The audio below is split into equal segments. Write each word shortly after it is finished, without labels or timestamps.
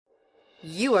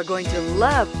You are going to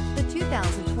love the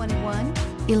 2021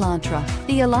 Elantra.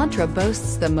 The Elantra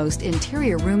boasts the most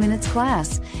interior room in its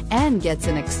class and gets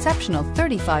an exceptional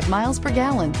 35 miles per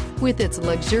gallon. With its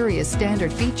luxurious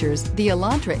standard features, the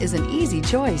Elantra is an easy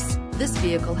choice. This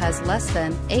vehicle has less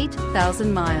than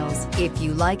 8,000 miles. If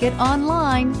you like it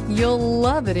online, you'll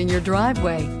love it in your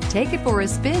driveway. Take it for a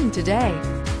spin today.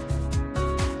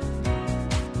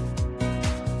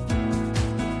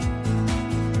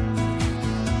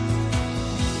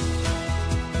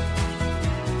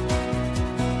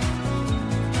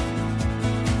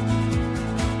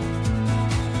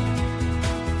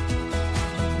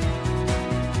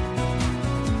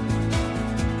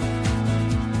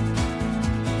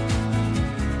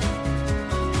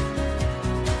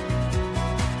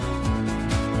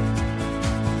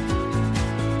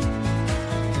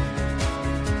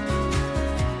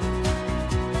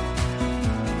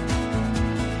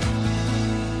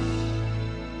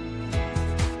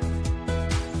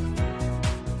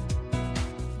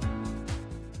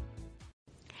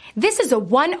 This is a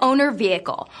one-owner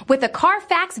vehicle with a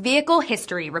Carfax Vehicle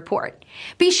History Report.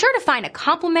 Be sure to find a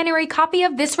complimentary copy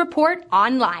of this report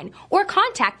online or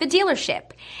contact the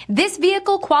dealership. This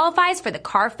vehicle qualifies for the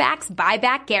Carfax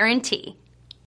Buyback Guarantee.